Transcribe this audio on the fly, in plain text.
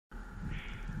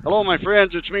Hello, my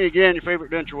friends. It's me again, your favorite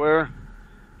denture wearer.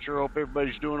 Sure hope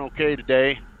everybody's doing okay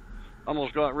today.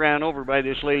 Almost got ran over by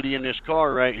this lady in this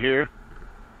car right here.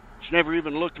 She never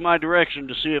even looked my direction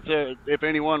to see if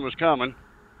anyone was coming.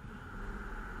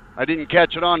 I didn't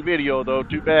catch it on video, though.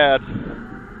 Too bad.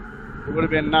 It would have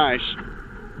been nice.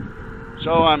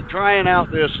 So I'm trying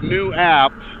out this new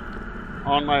app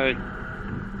on my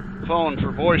phone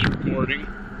for voice recording.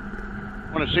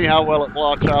 I want to see how well it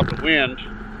blocks out the wind.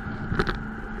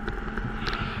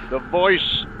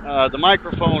 The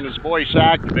microphone is voice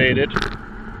activated.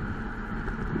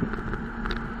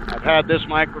 I've had this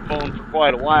microphone for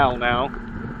quite a while now.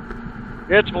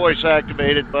 It's voice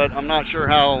activated, but I'm not sure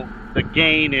how the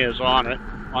gain is on it,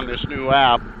 on this new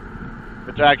app. If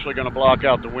it's actually going to block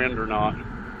out the wind or not.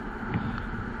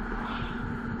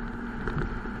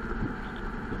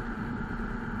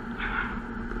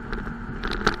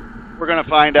 We're going to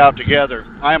find out together.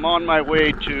 I'm on my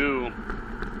way to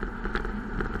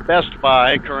Best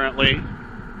Buy currently.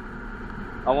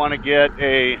 I want to get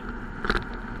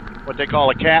what they call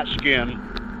a cat skin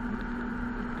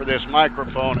for this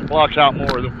microphone. It blocks out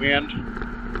more of the wind.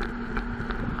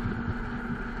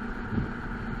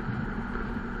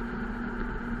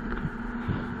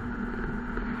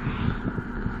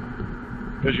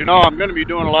 Because you know, I'm going to be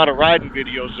doing a lot of riding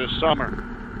videos this summer.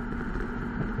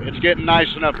 It's getting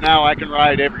nice enough now I can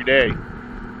ride every day.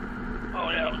 Oh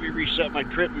yeah, let me reset my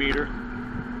trip meter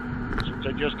since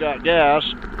I just got gas.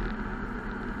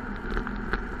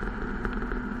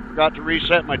 Got to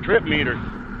reset my trip meter.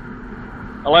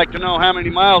 I like to know how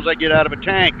many miles I get out of a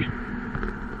tank.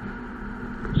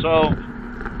 So,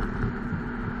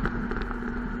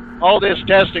 all this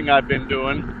testing I've been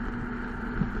doing,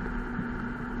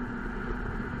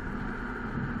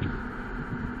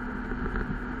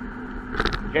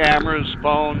 cameras,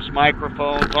 phones,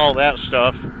 microphones, all that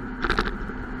stuff.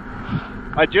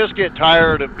 I just get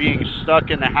tired of being stuck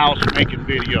in the house making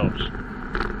videos.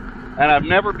 And I've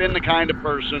never been the kind of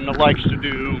person that likes to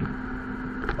do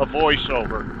a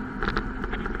voiceover.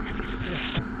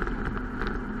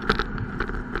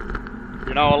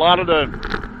 You know, a lot of the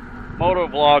moto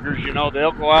vloggers, you know,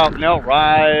 they'll go out and they'll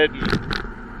ride.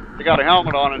 And they got a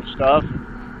helmet on and stuff.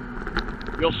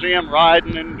 You'll see them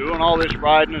riding and doing all this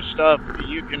riding and stuff.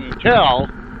 You can tell,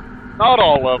 not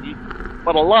all of them,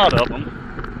 but a lot of them,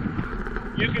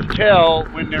 you can tell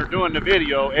when they're doing the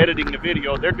video, editing the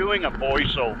video, they're doing a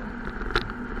voiceover.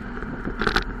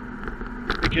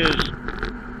 Because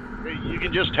you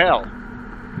can just tell.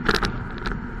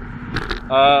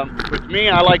 With me,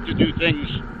 I like to do things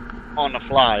on the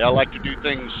fly. I like to do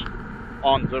things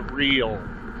on the reel.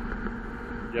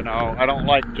 You know, I don't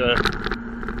like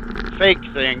to fake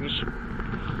things.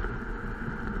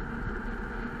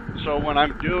 So when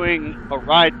I'm doing a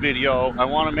ride video, I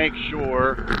want to make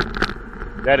sure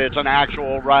that it's an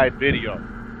actual ride video.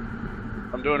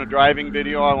 If I'm doing a driving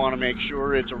video, I want to make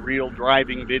sure it's a real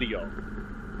driving video.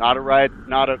 Not a ride,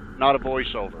 not a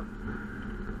voiceover.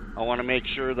 I want to make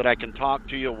sure that I can talk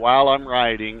to you while I'm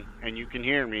riding and you can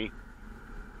hear me.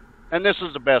 And this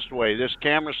is the best way. This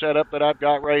camera setup that I've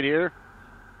got right here,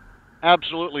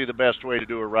 absolutely the best way to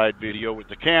do a ride video with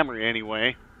the camera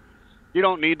anyway. You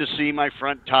don't need to see my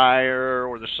front tire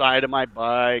or the side of my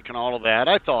bike and all of that.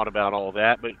 I thought about all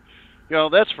that, but you know,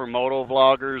 that's for moto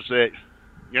vloggers that,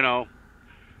 you know,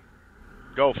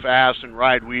 go fast and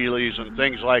ride wheelies and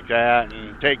things like that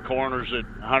and take corners at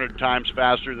 100 times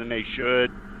faster than they should.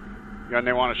 And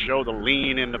they want to show the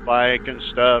lean in the bike and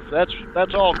stuff.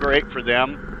 That's all great for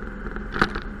them.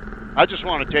 I just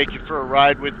want to take you for a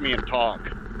ride with me and talk.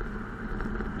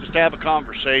 Just have a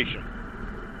conversation.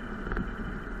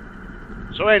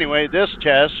 So anyway, this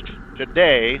test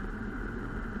today,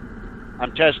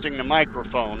 I'm testing the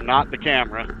microphone, not the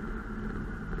camera.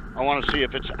 I want to see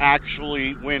if it's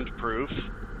actually windproof.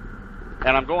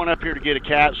 And I'm going up here to get a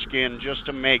cat skin just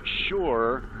to make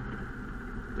sure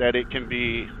that it can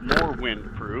be more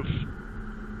windproof.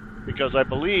 Because I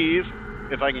believe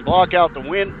if I can block out the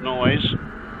wind noise,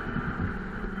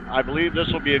 I believe this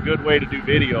will be a good way to do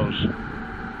videos.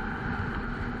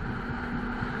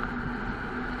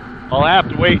 I'll have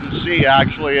to wait and see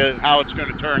actually how it's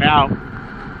going to turn out.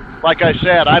 Like I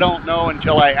said, I don't know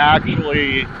until I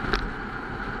actually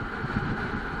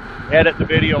edit the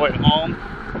video at home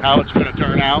how it's going to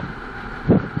turn out.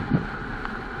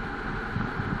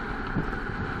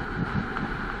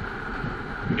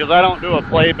 Because I don't do a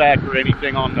playback or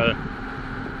anything on the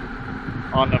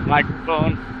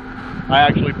microphone. I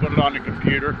actually put it on the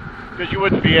computer because you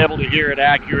wouldn't be able to hear it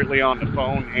accurately on the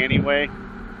phone anyway.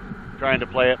 Trying to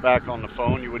play it back on the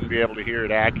phone, you wouldn't be able to hear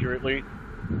it accurately.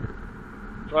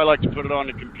 So I like to put it on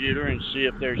the computer and see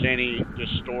if there's any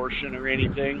distortion or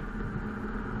anything.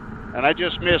 And I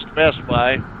just missed Best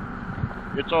Buy.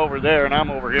 It's over there and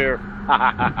I'm over here.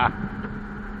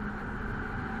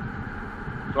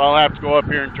 So I'll have to go up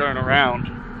here and turn around.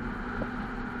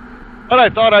 But I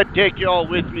thought I'd take you all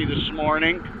with me this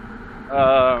morning.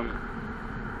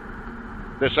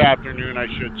 This afternoon, I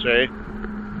should say.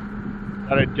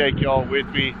 Thought I'd take you all with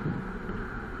me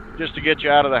just to get you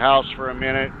out of the house for a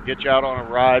minute, get you out on a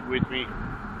ride with me.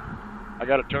 I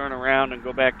got to turn around and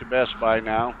go back to Best Buy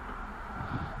now.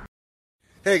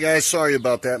 Hey guys, sorry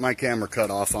about that. My camera cut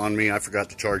off on me. I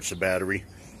forgot to charge the battery.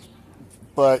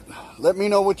 But let me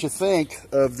know what you think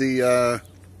of the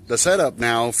setup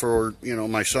now for, you know,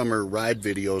 my summer ride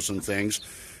videos and things.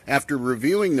 After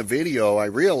reviewing the video, I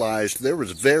realized there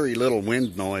was very little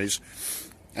wind noise.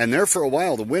 And there for a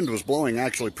while, the wind was blowing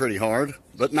actually pretty hard.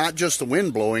 But not just the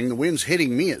wind blowing, the wind's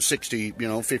hitting me at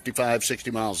 55,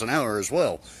 60 miles an hour as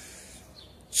well.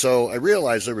 So I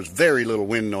realized there was very little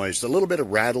wind noise. The little bit of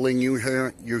rattling you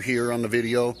hear on the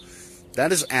video,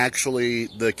 that is actually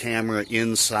the camera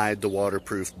inside the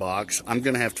waterproof box. I'm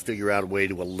going to have to figure out a way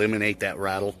to eliminate that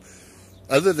rattle.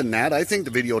 Other than that, I think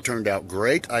the video turned out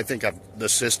great. I think the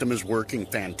system is working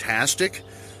fantastic.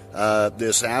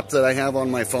 This app that I have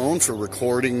on my phone for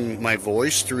recording my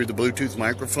voice through the Bluetooth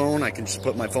microphone, I can just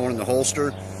put my phone in the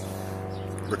holster,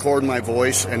 record my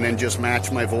voice, and then just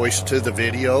match my voice to the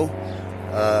video,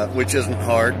 which isn't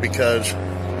hard because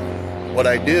what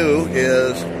I do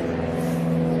is,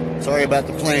 sorry about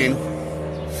the plane,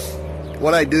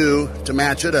 what I do to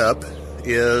match it up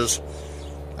is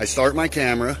I start my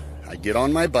camera, I get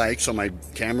on my bike so my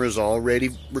camera is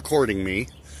already recording me.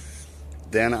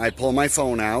 Then I pull my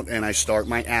phone out and I start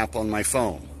my app on my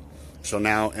phone. So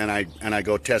now, and I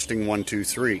go testing 1, 2,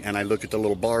 3, and I look at the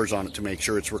little bars on it to make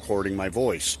sure it's recording my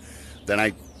voice. Then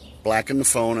I blacken the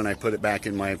phone and I put it back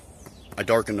in I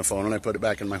darken the phone and I put it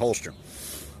back in my holster.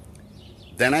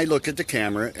 Then I look at the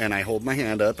camera and I hold my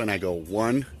hand up and I go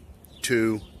 1,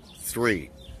 2, 3.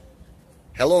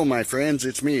 Hello, my friends,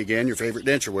 it's me again, your favorite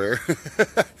denture wearer.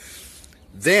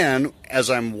 Then, as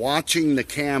I'm watching the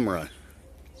camera,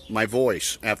 my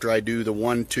voice, after I do the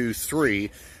 1, 2,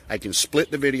 3, I can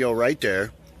split the video right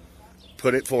there,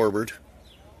 put it forward,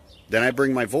 then I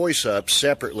bring my voice up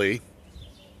separately,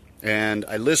 and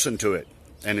I listen to it.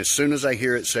 And as soon as I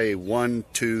hear it say 1,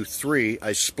 2, 3,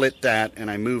 I split that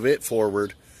and I move it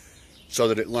forward so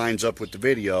that it lines up with the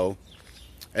video.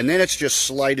 And then it's just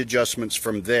slight adjustments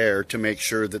from there to make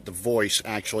sure that the voice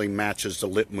actually matches the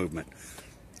lip movement.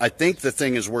 I think the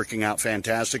thing is working out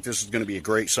fantastic. This is going to be a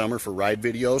great summer for ride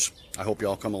videos. I hope you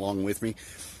all come along with me.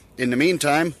 In the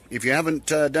meantime, if you haven't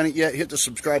done it yet, hit the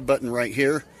subscribe button right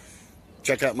here.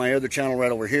 Check out my other channel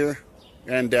right over here.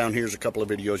 And down here's a couple of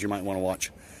videos you might want to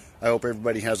watch. I hope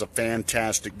everybody has a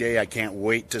fantastic day. I can't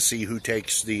wait to see who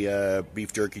takes the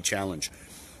beef jerky challenge.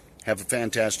 Have a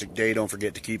fantastic day. Don't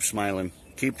forget to keep smiling,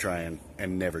 keep trying,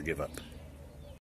 and never give up.